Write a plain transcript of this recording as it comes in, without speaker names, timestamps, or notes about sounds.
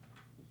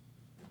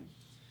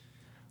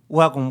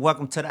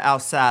Welcome to the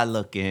outside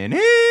looking in.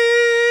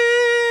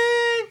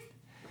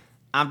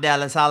 I'm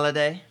Dallas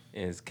Holiday.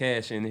 And it's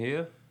Cash in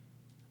here.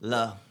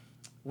 Love.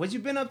 What you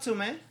been up to,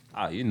 man?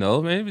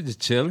 Man, we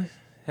just chilling.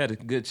 Had a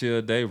good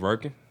chill day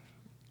working.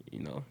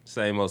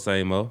 Same old,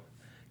 same old.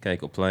 Can't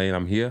complain.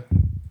 I'm here.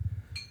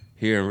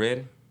 Here and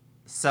ready.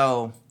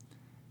 So,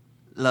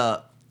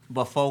 look,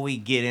 before we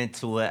get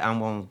into it,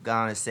 I'm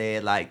gonna say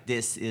it like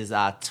this is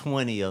our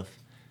 20th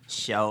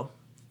show.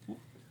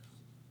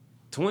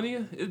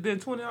 20th? It's been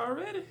 20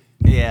 already?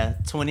 Yeah,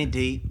 20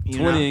 deep.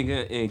 20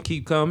 and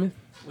keep coming.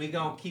 We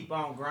gonna keep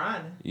on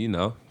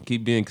grinding.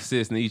 Keep being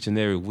consistent each and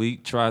every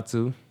week. Try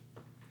to.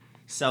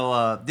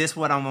 So, this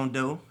what I'm gonna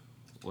do.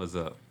 What's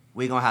up?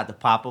 We gonna have to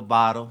pop a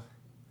bottle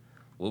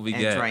What we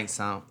and got? drink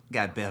some.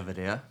 Got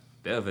Belvedere.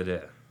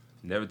 Belvedere.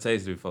 Never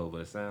tasted it before, but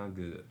it sounds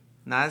good.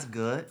 Nah, it's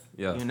good.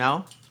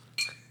 Yeah.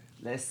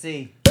 Let's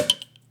see.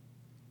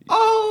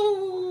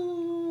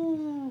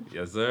 Oh!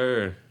 Yes,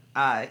 sir.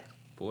 All right.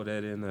 Pour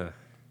that in there.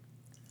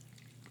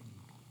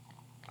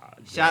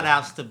 Shout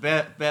outs to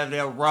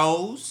Belvedere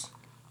Rose.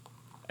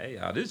 Hey,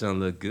 y'all, this one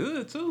look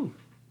good, too.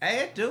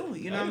 Hey, it do.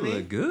 You know what I mean?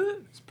 Look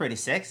good. It's pretty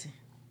sexy.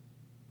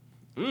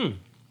 It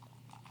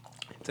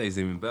tastes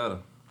even better. All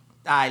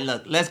right,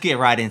 look. Let's get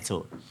right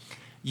into it.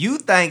 You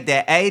think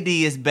that AD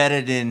is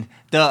better than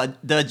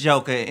the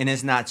Joker, and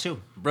it's not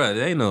true. Bruh, it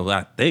ain't no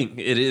I think.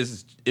 It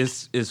is.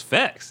 It's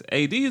facts.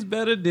 AD is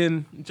better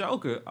than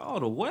Joker all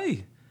the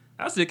way.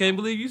 I still can't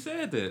believe you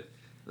said that.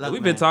 Look,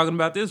 We've man. been talking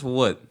about this for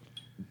what?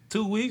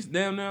 2 weeks?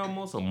 Damn near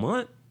almost a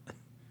month?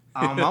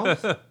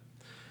 Almost. Look,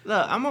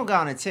 I'm going to go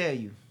on and tell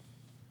you.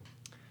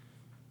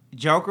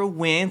 Joker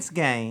wins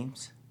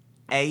games.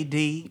 AD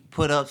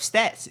put up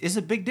stats. It's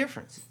a big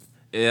difference.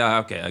 Yeah,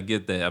 okay, I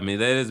get that. I mean,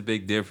 that is a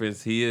big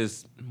difference. He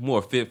is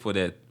more fit for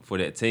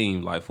that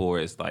team, like for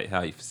it's like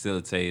how you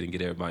facilitate and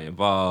get everybody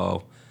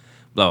involved,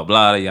 blah,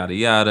 blah, yada,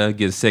 yada,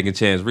 get a second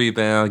chance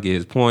rebound, get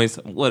his points,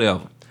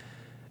 whatever.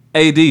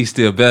 AD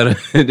still better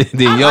than Joker.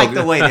 I like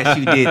the way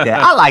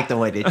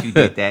that you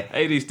did that.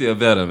 AD still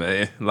better,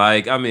 man.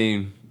 Like, I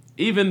mean,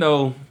 even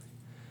though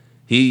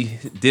he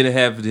didn't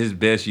have his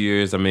best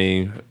years, I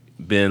mean,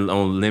 been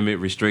on limit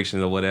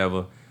restrictions or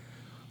whatever,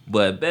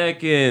 but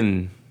back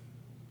in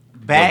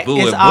Back Boo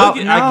is and all,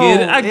 Boogie, no,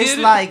 I get it's it.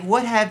 like,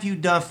 what have you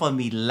done for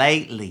me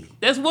lately?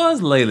 That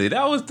was lately.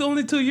 That was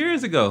only 2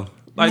 years ago.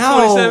 Like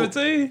No.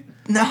 2017.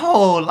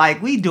 No,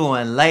 like we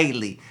doing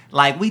lately.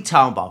 Like we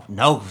talking about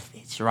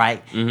Novich,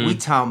 right? Mm-hmm. We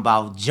talking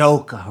about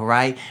Joker,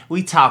 right?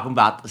 We talking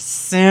about the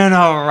center,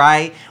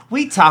 right?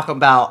 We talking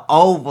about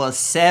over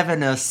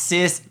 7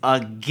 assists a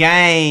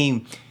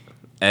game.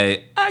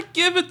 Hey, I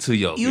give it to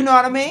you. You know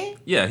what I mean?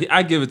 Yeah,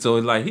 I give it to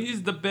him. Like,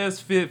 he's the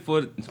best fit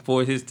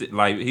for his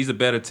like. He's a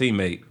better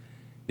teammate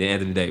than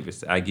Anthony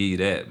Davis. I give you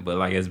that. But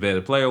like, as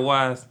better player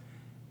wise,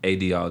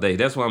 AD all day.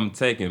 That's what I'm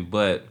taking.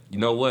 But you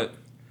know what?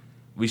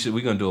 We're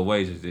gonna do a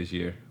wager this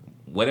year.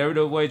 Whatever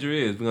the wager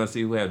is, we're gonna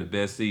see who have the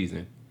best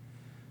season.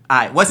 All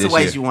right, what's the This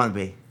ways year. you want to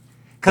be?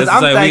 Because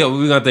Because I'm thinking,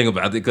 we're gonna think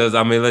about it. Because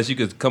I mean, unless you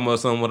could come up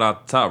with something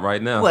without the top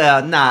right now.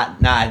 well,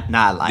 not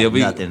like Yeah,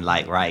 nothing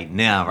like right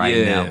now,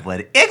 Yeah.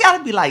 but it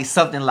gotta be like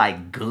something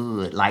like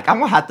good. Like I'm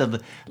gonna have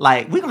to,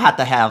 like we're gonna have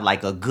to have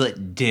like a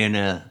good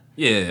dinner.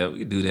 Yeah, we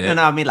can do that. You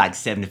know what I mean? Like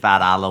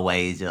 $75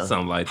 wager.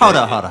 Something like hold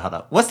that. Hold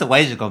up. What's the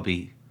wager gonna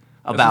be?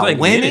 That's About like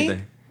winning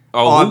anything.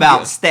 or who about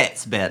got-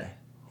 stats better?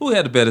 Who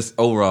had the better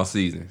overall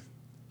season?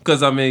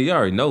 Because, I mean, you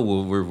already know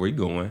where we're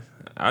going.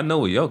 I know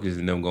where Jokic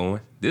and them going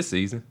this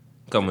season,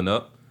 coming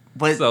up.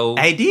 But So-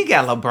 AD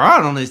got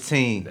LeBron on his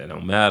team. That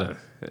don't matter.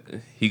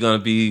 He gonna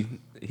be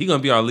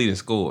our leading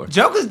scorer.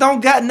 Jokers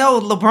don't got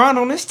no LeBron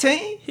on his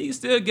team. He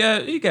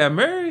got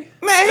Murray.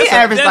 Man, he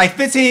averaged like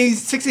 15,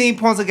 16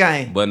 points a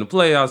game. But in the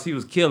playoffs, he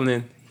was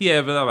killing. He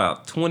averaged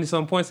about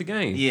 20-something points a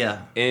game.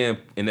 Yeah. And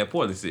in that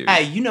Portland series.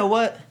 Hey, you know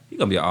what? He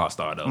gonna be an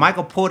all-star, though.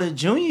 Michael Porter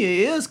Jr.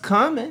 is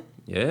coming.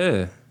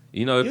 Yeah. If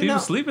You people know-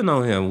 sleeping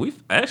on him, we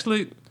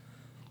actually,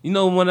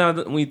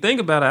 when you think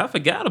about it, I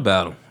forgot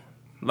about him.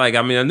 Like,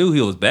 I mean, I knew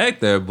he was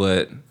back there,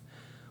 but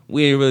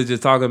we ain't really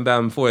just talking about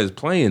him before he's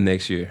playing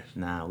next year.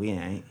 Nah, we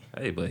ain't.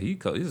 Hey, but he's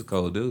a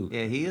cold dude.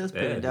 Yeah, he is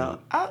pretty Yeah,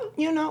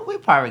 dope. We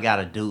probably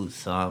gotta do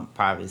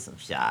probably some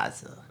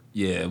shots.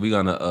 Yeah, we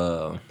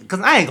gonna Cause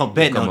I ain't gonna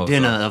bet Come no on,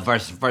 dinner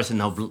versus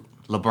no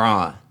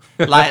LeBron.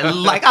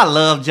 like I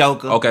love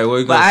Joker. Okay, what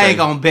you but gonna I say? ain't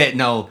gonna bet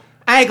no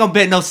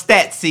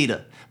stats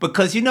either.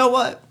 Because you know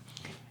what?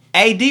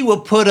 AD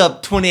will put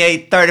up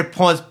 28, 30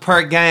 points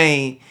per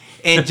game,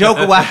 and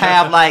Joker will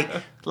have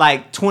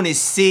like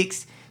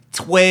 26,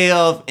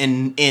 12,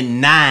 and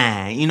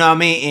 9. You know what I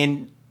mean?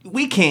 And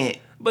we can't.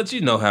 But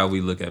you know how we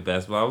look at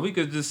basketball. We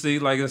could just see,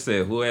 like I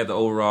said, who had the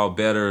overall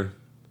better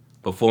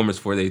performance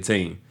for their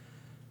team.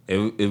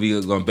 And if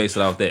we're gonna base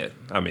it off that.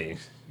 I mean,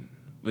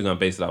 we're gonna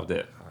base it off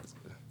that.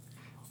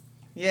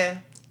 Yeah.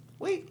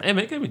 Hey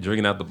man, can't be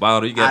drinking out the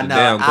bottle. You I got the know.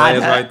 damn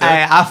glass right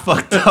there. I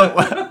fucked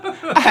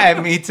up. I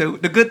had me too.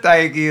 The good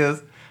thing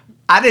is,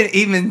 I didn't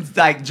even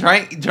like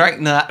drink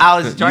none. I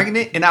was drinking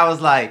it and I was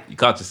like, You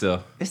caught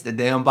yourself. it's the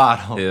damn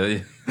bottle.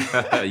 Yeah.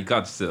 You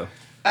caught yourself.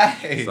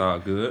 Hey, It's all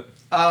good.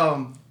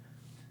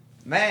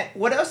 man,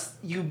 what else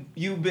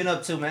you been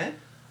up to, man?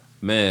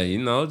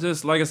 Man,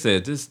 just like I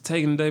said, just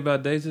taking day by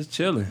day, just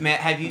chilling. Man,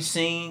 have you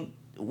seen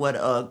what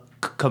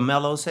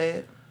Carmelo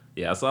said?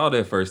 Yeah, I saw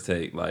that first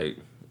take. Like,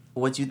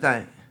 What you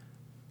think?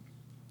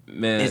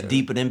 man, It's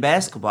deeper than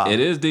basketball. It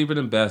is deeper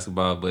than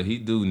basketball, but he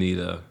do need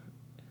a.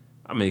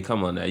 I mean,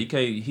 come on now. You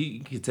can't. He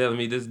telling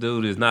me this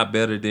dude is not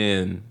better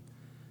than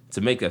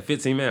to make a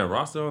 15-man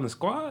roster on the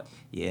squad.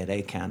 Yeah,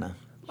 they kind of.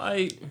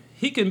 Like,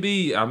 he can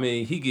be. I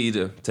mean, he could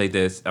either take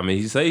that. I mean,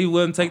 he say he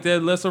wouldn't take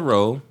that lesser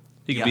role.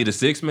 He could be the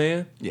sixth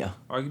man. Yeah.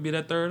 Or he could be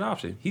that third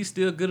option. He's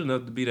still good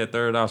enough to be that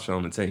third option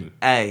on the team.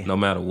 Hey. No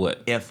matter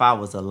what. If I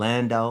was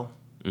Orlando,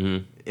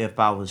 if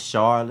I was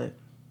Charlotte,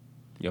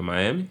 You're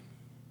Miami.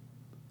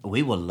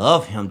 we would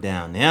love him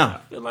down there. I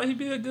feel like he'd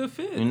be a good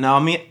fit. You know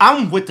what I mean?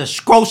 I'm with the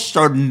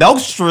Scroster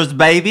Nostras,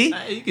 baby.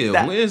 Hey, you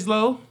get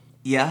Winslow,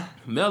 Yeah.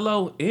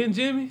 Melo, and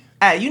Jimmy.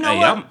 Hey, you know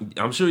what?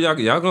 I'm sure y'all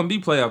gonna be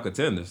playoff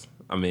contenders.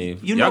 I mean,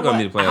 You know y'all gonna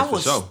what? be the playoffs I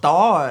would for sure.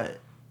 start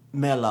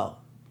Melo.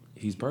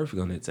 He's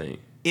perfect on that team.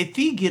 If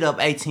he get up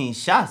 18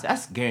 shots,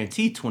 that's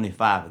guaranteed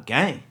 25 a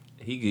game.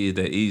 He could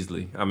get that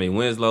easily. I mean,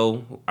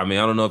 Winslow. I mean,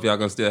 I don't know if y'all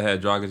gonna still have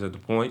Dragic at the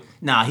point.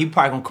 Nah, he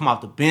probably gonna come off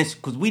the bench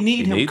because we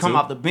need him to need come to.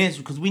 off the bench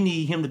because we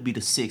need him to be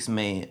the sixth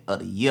man of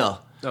the year.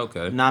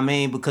 Okay. You know what I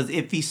mean? Because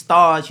if he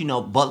starts,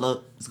 Butler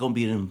is gonna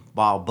be in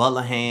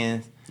Butler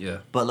hands. Yeah.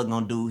 Butler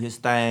gonna do his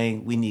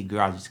thing. We need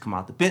Garage to come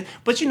out the bench.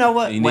 But you know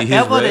what? You need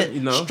his Whatever rep,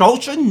 that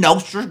Strocher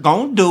Nostra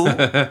gonna do,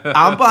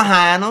 I'm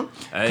behind him.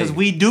 Because Hey.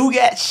 we do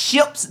got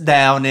ships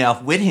down there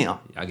with him.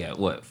 I got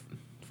what?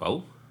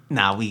 4? We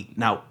I'm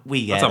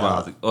got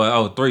talking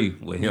about 3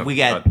 with him. we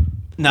got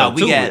Oh,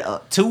 we 2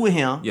 got 2 with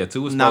him. Yeah,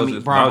 2 was Nah, supposed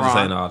to. Bron, I was just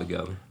Bron. saying all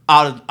together.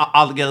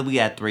 All together we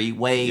got 3.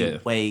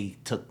 Wade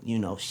took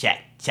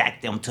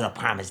Shaq them to the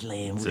promised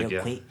land real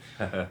Yeah. quick.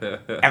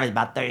 Average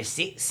about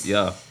 36.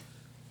 Yeah.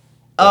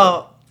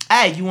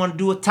 Hey, you want to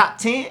do a top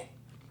 10?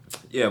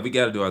 Yeah, we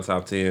got to do our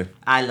top 10.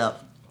 I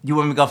love. You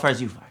want me to go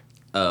first? You first.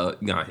 Go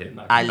ahead.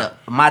 I look.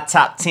 My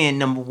top 10,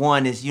 number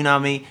 1 is, you know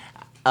what I mean?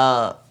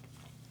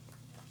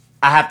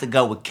 I have to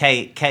go with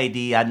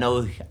KD.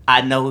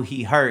 I know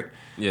he hurt.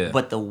 Yeah.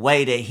 But the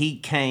way that he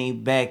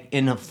came back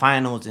in the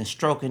finals and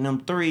stroking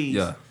them threes.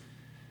 Yeah.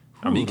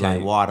 I mean, you like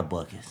can't. water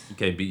buckets.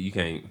 You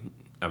can't.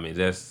 I mean,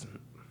 that's.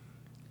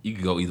 You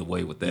can go either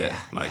way with that.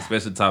 Yeah,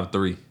 Especially top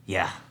 3.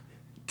 Yeah.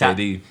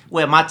 KD.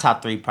 Well, my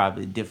top 3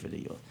 probably different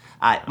than yours.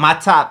 All right, my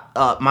top,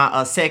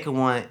 my second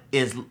one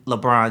is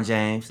LeBron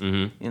James.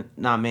 Mm-hmm. You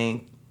know what I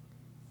mean?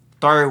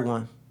 Third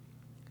one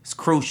is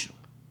crucial.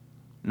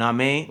 You know what I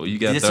mean? Well, you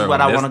got this third is what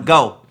one. I want to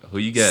go. Who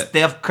you got?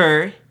 Steph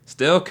Curry.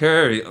 Steph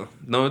Curry,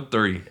 number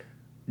 3.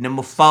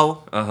 Number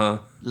 4, Uh-huh.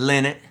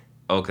 Leonard.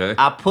 Okay.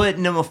 I put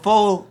number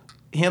 4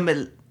 him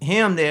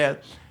there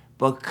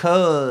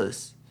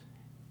because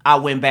I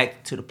went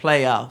back to the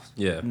playoffs.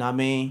 Yeah. You know what I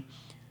mean?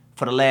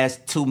 For the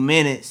last 2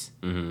 minutes,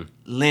 Mm-hmm.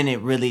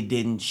 Leonard really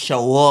didn't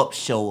show up.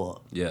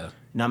 Yeah. You know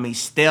what I mean?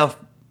 Steph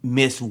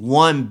missed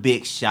one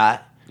big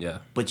shot, Yeah.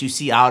 but you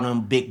see all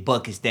them big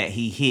buckets that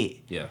he hit.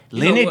 Yeah.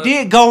 Leonard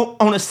did go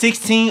on a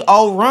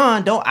 16-0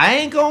 run, though. I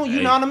ain't going,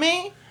 you know what I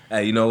mean?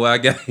 Hey, you know what I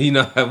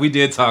got? We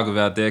did talk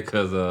about that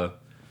because,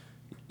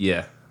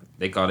 yeah,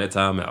 they call that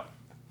timeout.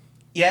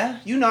 Yeah,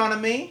 you know what I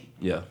mean?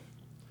 Yeah.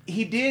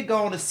 He did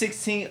go on a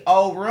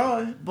 16-0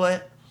 run,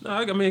 but No,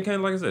 I mean,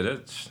 like I said,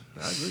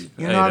 I agree.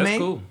 you know what I that's mean?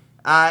 cool.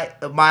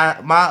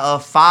 My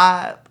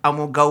 5, I'm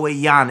gonna go with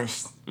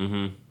Giannis.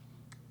 Mm-hmm.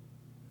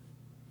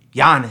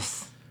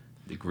 Giannis.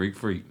 The Greek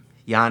freak.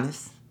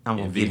 Giannis. I'm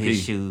gonna get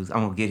his MVP. shoes.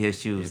 I'm gonna get his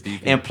shoes.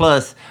 MVP. And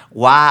plus,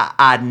 why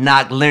I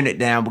knocked Leonard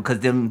down because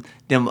them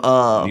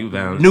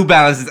Balance. New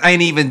Balances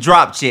ain't even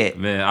dropped yet.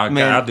 Man,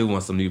 I do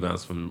want some New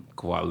Balance from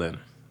Kawhi Leonard.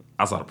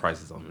 I saw the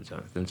prices on them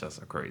joints. Them joints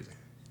are crazy.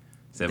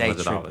 They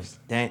 $700.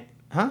 tripping.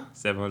 Huh?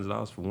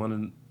 $700 for one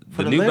of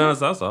For the the New Leonard?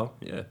 Balance I saw.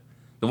 Yeah,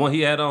 the one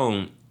he had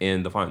on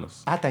in the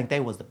finals. I think they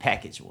was the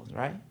package ones,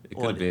 right? It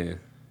could have been.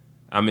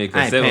 I I mean,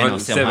 because ain't paying no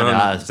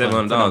 $700 for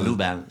no $700. New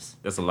Balance.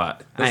 That's a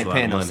lot. I That's ain't a lot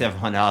paying of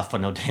no money. $700 for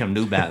no damn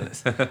New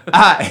Balance. All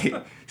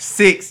right.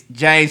 6,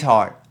 James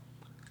Harden.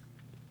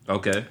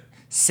 Okay.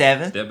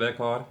 7, Step back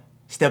hard.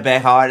 Step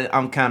back Harden.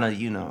 I'm kind of,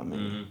 you know what I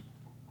mean?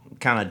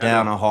 Kind of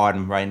down on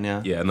Harden right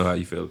now. Yeah, I know how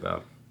you feel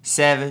about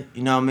 7,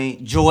 you know what I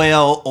mean?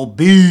 Joel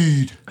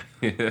Embiid.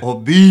 it.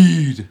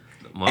 Embiid.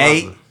 Monster.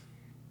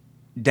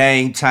 8,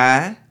 Dame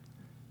Time.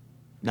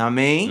 Know what I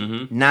mean?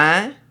 Mhm.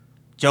 9,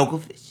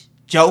 Djokovic.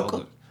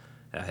 Joker.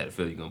 I had a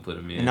feeling you're going to put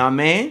him in. You know what I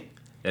mean?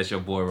 That's your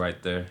boy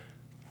right there.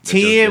 That's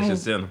 10, your, that's your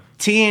center.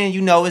 10,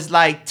 you know, it's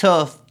like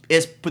tough.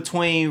 It's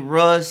between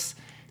Russ,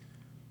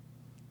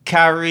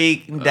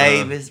 Kyrie, and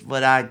Davis,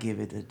 but I give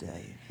it to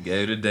Davis.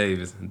 Gave it to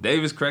Davis.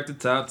 Davis cracked the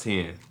top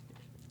 10.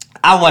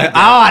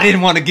 I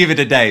didn't want to give it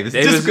to Davis.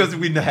 Davis- just because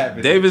we not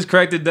having Davis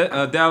cracked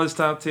the Dallas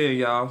top 10,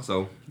 y'all.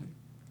 So,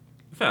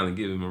 finally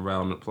give him a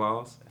round of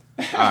applause.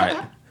 All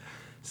right.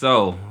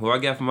 So, what I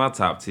got for my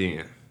top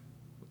 10?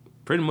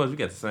 Pretty much we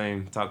got the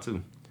same top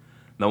 2.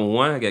 Number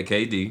 1, I got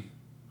KD,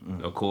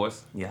 of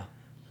course. Yeah.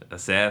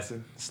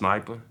 assassin,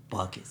 sniper.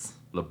 Buckets.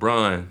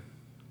 LeBron,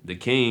 the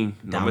king,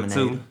 number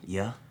Dominator. 2.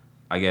 Yeah.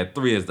 I got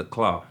 3 as the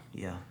claw.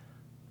 Yeah.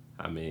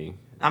 I mean,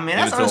 that's give it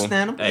to him.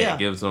 understandable. Hey, Yeah.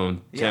 give it to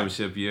him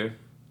championship year.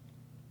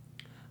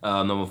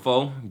 Number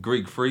 4,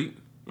 Greek Freak,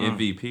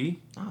 MVP.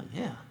 Oh,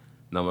 yeah.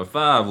 Number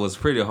 5 was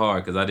pretty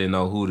hard because I didn't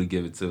know who to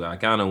give it to. I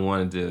kind of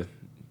wanted to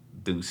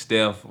do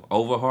Steph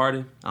over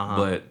Harden,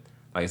 but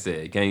like I said,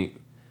 it can't.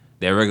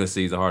 That regular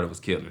season, Harden was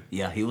killing.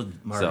 Yeah, he was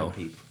murdering So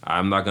people.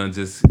 I'm not gonna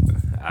just.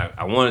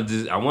 I wanted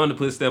to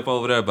put Steph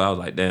over there, but I was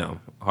like, damn,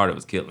 Harden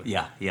was killing.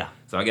 Yeah, yeah.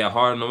 So I got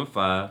Harden number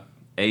 5,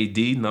 AD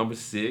number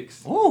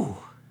 6. Ooh.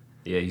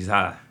 Yeah, he's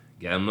high.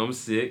 Got him number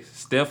 6.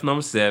 Steph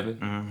number 7.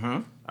 Mm-hmm.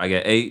 I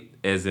got 8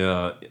 as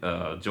Joel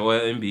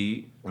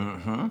Embiid.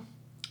 Mm-hmm.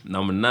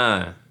 Number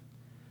 9.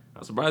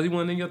 I'm surprised he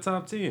wasn't in your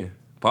top 10.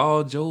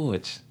 Paul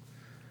George.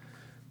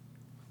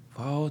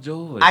 Paul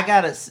George. I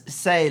gotta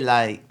say,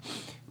 like,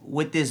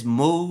 with this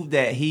move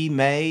that he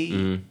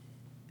made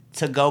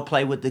to go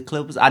play with the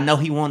Clippers, I know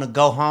he want to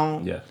go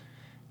home. Yeah.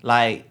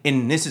 Like,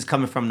 and this is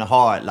coming from the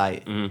heart.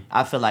 Like,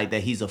 I feel like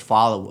that he's a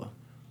follower.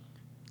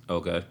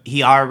 Okay.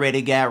 He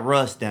already got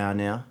Russ down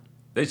there.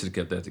 They should have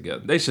kept that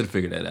together. They should have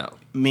figured that out.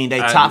 I mean, they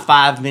top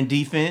 5 in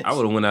defense. I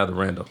would have went out of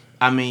Randall.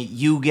 I mean,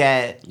 you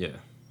got Yeah.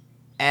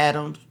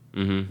 Adams.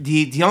 Mm-hmm.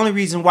 The only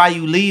reason why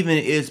you leaving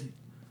is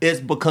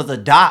because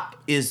of Doc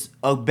is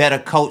a better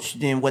coach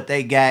than what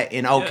they got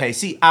in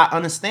OKC. I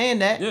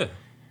understand that. Yeah.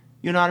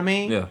 You know what I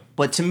mean? Yeah.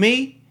 But to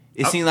me,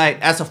 it seemed like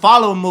as a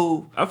follow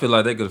move, I feel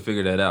like they could have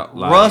figured that out.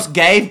 Like, Russ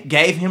gave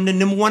him the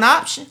number 1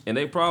 option. and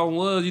their problem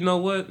was, you know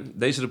what?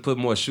 They should have put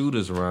more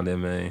shooters around that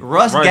man.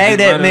 Russ Right, gave just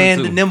that right man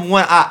in the two. number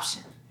 1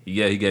 option.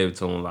 Yeah, he gave it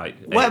to him like,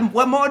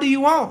 What more do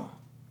you want?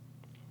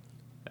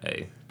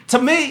 hey,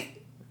 To me,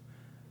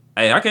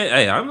 I can't.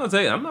 Hey, I'm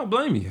not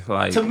blaming you.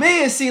 Like, to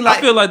me, it seemed like,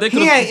 I feel like they he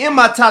could've- ain't in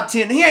my top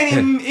 10. He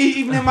ain't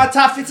even in my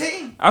top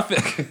 15. I feel,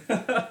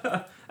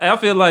 hey, I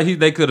feel like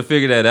they could have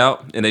figured that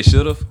out, and they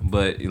should have.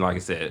 But like I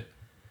said,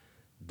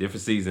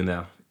 different season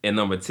now. And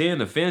number 10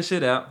 to finish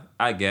it out,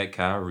 I got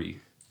Kyrie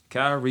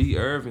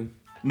Irving.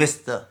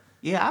 Mr.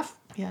 Yeah,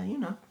 you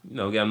know. You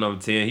know, got number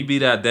 10. He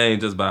beat out Dame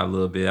just by a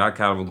little bit. I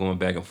kind of was going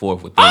back and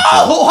forth with them.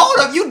 Oh,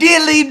 hold up. You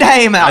did leave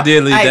Dame out. I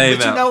did leave Dame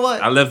but out. you know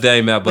what? I left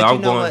Dame out, but But I you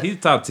was know going. what? He's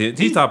top 10.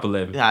 He's top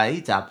 11. Yeah,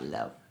 he top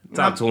 11.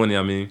 Top 20.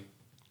 I mean,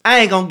 I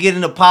ain't gonna get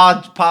into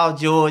Paul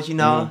George, you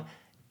know.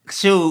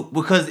 Shoot,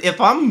 because if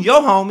I'm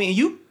your homie and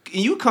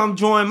you come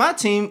join my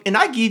team and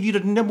I give you the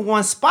number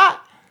 1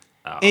 spot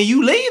and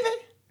you leaving,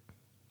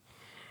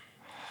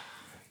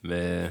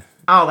 man.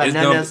 I don't got It's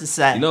nothing gonna- else to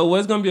say. You know what?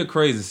 It's gonna be a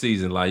crazy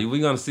season. Like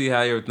we're gonna see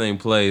how everything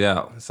played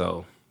out.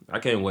 So I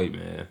can't wait,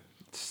 man.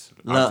 It's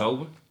Look.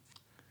 October.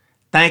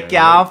 Thank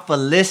Yeah, y'all for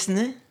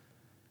listening.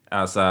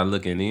 Outside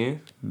looking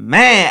in.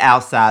 Man,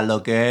 outside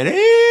look at it.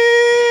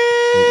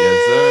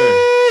 Yes, sir.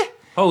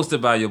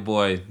 Hosted by your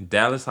boy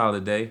Dallas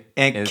Holiday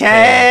And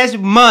Cash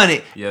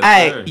Money. Yes,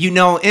 Hey, sir. you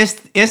know,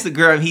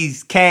 Instagram,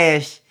 he's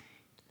Cash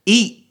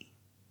Eat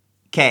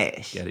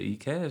Cash. Gotta eat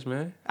cash,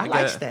 man. I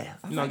like that.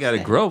 I You know, I like gotta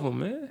that. grow them,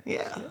 man.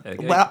 Yeah.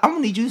 okay. Well, I'm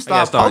gonna need you to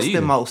gotta start start posting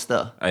eating. more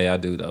stuff. Hey, I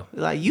do though.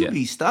 Like you Yeah.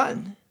 be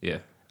stunting. Yeah.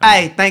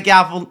 Hey, thank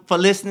y'all for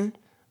listening.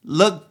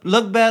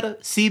 Look better,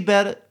 see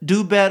better,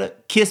 do better,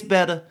 kiss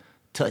better,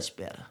 touch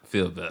better.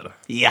 Feel better.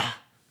 Yeah.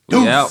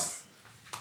 We out.